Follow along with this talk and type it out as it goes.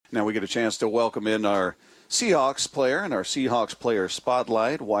Now we get a chance to welcome in our Seahawks player and our Seahawks player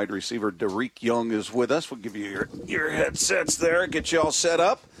spotlight. Wide receiver Dareke Young is with us. We'll give you your headsets there, get you all set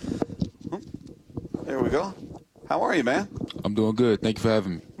up. There we go. How are you, man? I'm doing good. Thank you for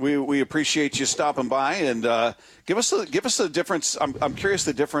having me. We appreciate you stopping by and give us the difference. I'm curious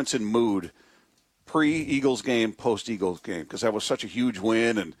the difference in mood pre-Eagles game, post-Eagles game, because that was such a huge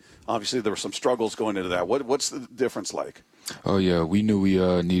win, and obviously there were some struggles going into that. What's the difference like? Oh, yeah. We knew we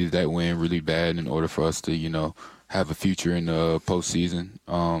needed that win really bad in order for us to, have a future in the postseason.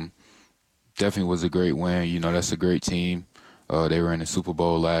 Definitely was a great win. That's a great team. They were in the Super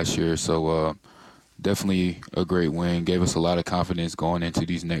Bowl last year, so definitely a great win. Gave us a lot of confidence going into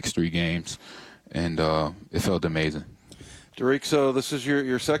these next 3 games, and it felt amazing. Dareke, so this is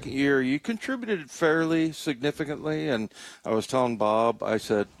your second year. You contributed fairly significantly, and I was telling Bob, I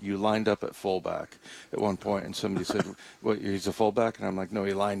said, you lined up at fullback at one point, and somebody said, what, he's a fullback? And I'm like, no,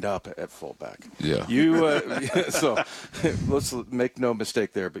 he lined up at fullback. Yeah. So let's make no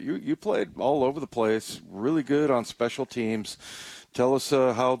mistake there, but you played all over the place, really good on special teams. Tell us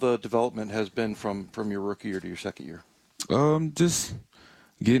how the development has been from your rookie year to your second year. Just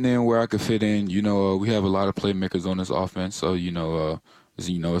getting in where I could fit in. We have a lot of playmakers on this offense, so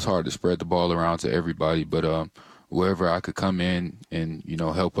it's hard to spread the ball around to everybody. But wherever I could come in and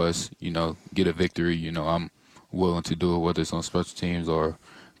help us, get a victory, I'm willing to do it, whether it's on special teams or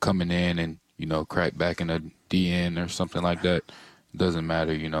coming in and crack back in a DN or something like that. Doesn't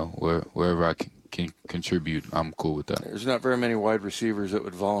matter, wherever I can contribute, I'm cool with that. There's not very many wide receivers that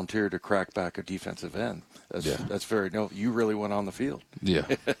would volunteer to crack back a defensive end. That's you really went on the field. Yeah.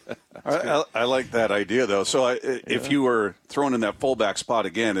 I like that idea, though. So if you were thrown in that fullback spot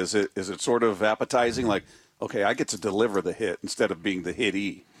again, is it sort of appetizing? Like, okay, I get to deliver the hit instead of being the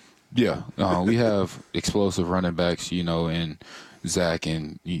hittee. Yeah. We have explosive running backs, in Zach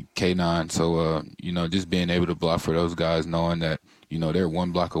and K9. So, just being able to block for those guys, knowing that, they're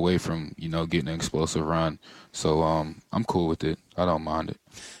one block away from, getting an explosive run. So I'm cool with it. I don't mind it.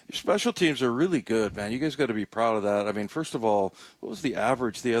 Your special teams are really good, man. You guys got to be proud of that. I mean, first of all, what was the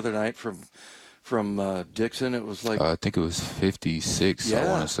average the other night from Dixon? It was like I think it was 56, yeah. I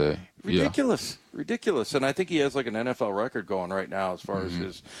want to say. Ridiculous. And I think he has like an NFL record going right now as far as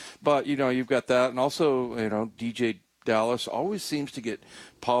his. But, you've got that. And also, DJ Dallas always seems to get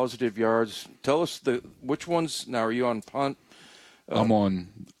positive yards. Tell us which ones. Now, are you on punt? I'm on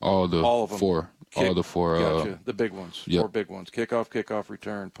all of them. 4. All the 4. Gotcha. The big ones. Yep. 4 big ones. Kickoff,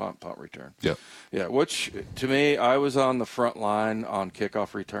 return, punt, return. Yep. Yeah, which, to me, I was on the front line on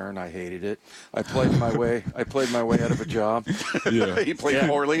kickoff return. I hated it. I played my way out of a job. Yeah. He played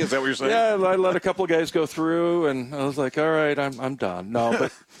poorly? Is that what you're saying? Yeah, I let a couple of guys go through, and I was like, all right, I'm done. No,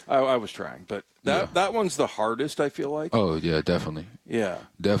 but I was trying. But that one's the hardest, I feel like. Oh, yeah, definitely. Yeah.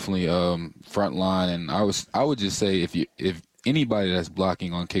 Definitely front line. And I would just say if anybody that's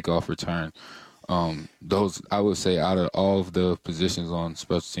blocking on kickoff return, those, I would say, out of all of the positions on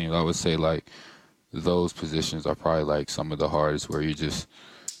special teams, I would say like those positions are probably like some of the hardest, where you're just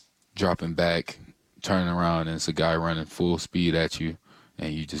dropping back, turning around, and it's a guy running full speed at you,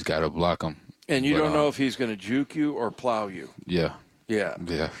 and you just got to block him. And you don't know if he's going to juke you or plow you. Yeah. Yeah.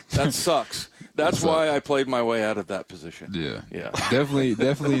 Yeah. That sucks. That's why I played my way out of that position. Yeah. Yeah.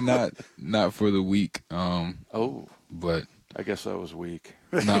 Definitely not for the weak. But I guess I was weak.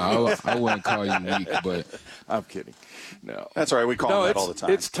 No, I wouldn't call you weak, but I'm kidding. No, that's all right. We call them that all the time.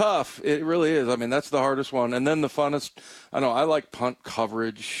 It's tough. It really is. I mean, that's the hardest one. And then the funnest. I know I like punt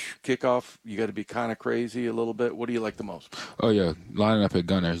coverage, kickoff. You got to be kind of crazy a little bit. What do you like the most? Oh yeah, lining up at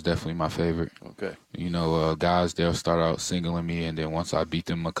gunner is definitely my favorite. Okay. Guys, they'll start out singling me, and then once I beat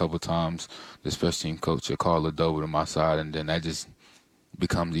them a couple times, the special team coach will call a double to my side, and then that just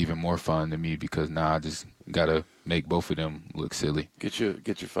becomes even more fun to me, because now I just gotta make both of them look silly. Get you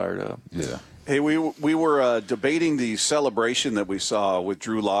fired up. Yeah. Hey, we were debating the celebration that we saw with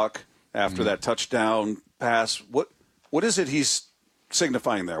Drew Lock after that touchdown pass. What is it he's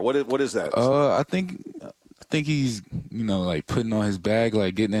signifying there? What is that? I think he's like putting on his bag,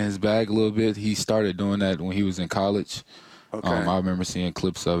 like getting in his bag a little bit. He started doing that when he was in college. Okay. I remember seeing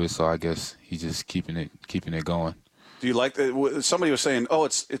clips of it, so I guess he's just keeping it going. Do you like that? Somebody was saying,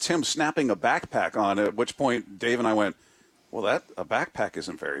 it's him snapping a backpack on, at which point Dave and I went, well, a backpack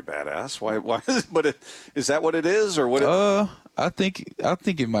isn't very badass. Why? But is that what it is, or what? I think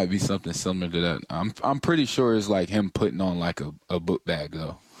it might be something similar to that. I'm pretty sure it's like him putting on like a book bag,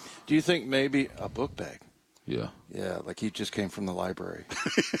 though. Do you think maybe a book bag? Yeah. Yeah, like he just came from the library.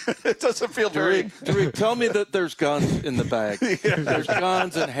 It doesn't feel very. Dareke, tell me that there's guns in the bag. Yeah. There's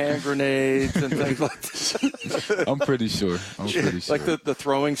guns and hand grenades and things like that. I'm pretty sure. Like the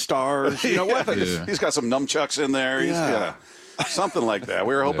throwing stars, weapons. He's got some nunchucks in there. Yeah. Something like that.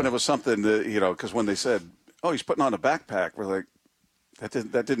 We were hoping it was something that, because when they said, "Oh, he's putting on a backpack," we're like, that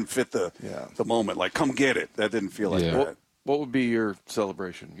didn't fit the moment. Like, come get it. That didn't feel like that. What would be your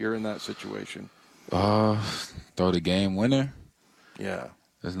celebration? You're in that situation. Throw the game winner. Yeah.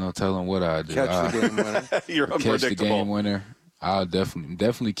 There's no telling what I do. Catch the game winner. You're unpredictable. Catch the game winner. I'll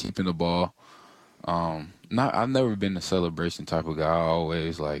definitely keeping the ball. I've never been a celebration type of guy. I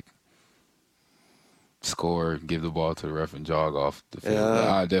always score, give the ball to the ref, and jog off the field.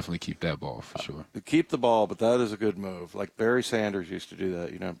 Yeah. I definitely keep that ball for sure. Keep the ball, but that is a good move. Like Barry Sanders used to do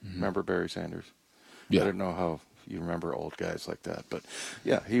that. Remember Barry Sanders? Yeah. I don't know how you remember old guys like that, but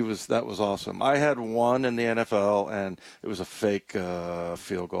yeah, that was awesome. I had one in the NFL, and it was a fake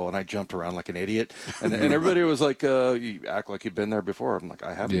field goal, and I jumped around like an idiot, and everybody was like, "You act like you've been there before." I'm like,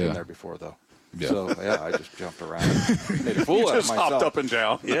 "I haven't been there before, though." Yeah. So I just jumped around, and made a fool out of myself. Hopped up and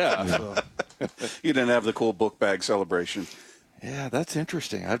down. Yeah. So. You didn't have the cool book bag celebration. Yeah, that's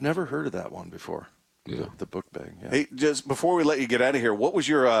interesting. I've never heard of that one before. Yeah. The book bag. Yeah. Hey, just before we let you get out of here, what was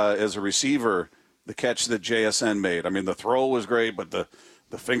your as a receiver? The catch that JSN made. I mean, the throw was great, but the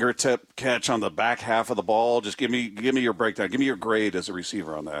fingertip catch on the back half of the ball. Just give me your breakdown. Give me your grade as a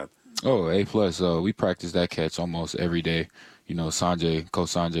receiver on that. Oh, A+. We practice that catch almost every day. Coach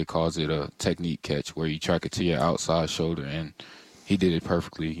Sanjay calls it a technique catch, where you track it to your outside shoulder, and he did it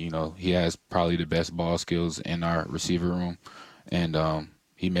perfectly. He has probably the best ball skills in our receiver room, and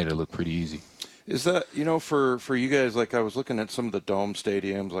he made it look pretty easy. Is that, for you guys, like I was looking at some of the dome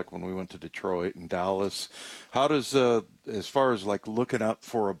stadiums, like when we went to Detroit and Dallas, how does, as far as like looking up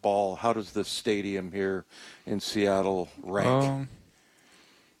for a ball, how does this stadium here in Seattle rank?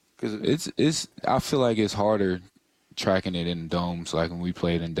 Because I feel like it's harder tracking it in domes. Like when we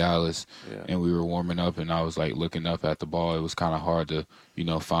played in Dallas and we were warming up and I was like looking up at the ball, it was kind of hard to,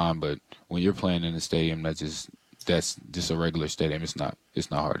 find. But when you're playing in a stadium that's just a regular stadium, it's not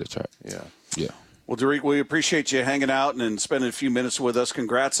hard to track. Yeah. Yeah. Well, Dareke, we appreciate you hanging out and spending a few minutes with us.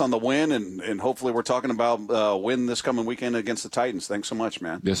 Congrats on the win, and hopefully we're talking about win this coming weekend against the Titans. Thanks so much,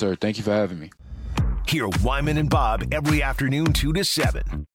 man. Yes, sir. Thank you for having me. Hear Wyman and Bob every afternoon 2 to 7.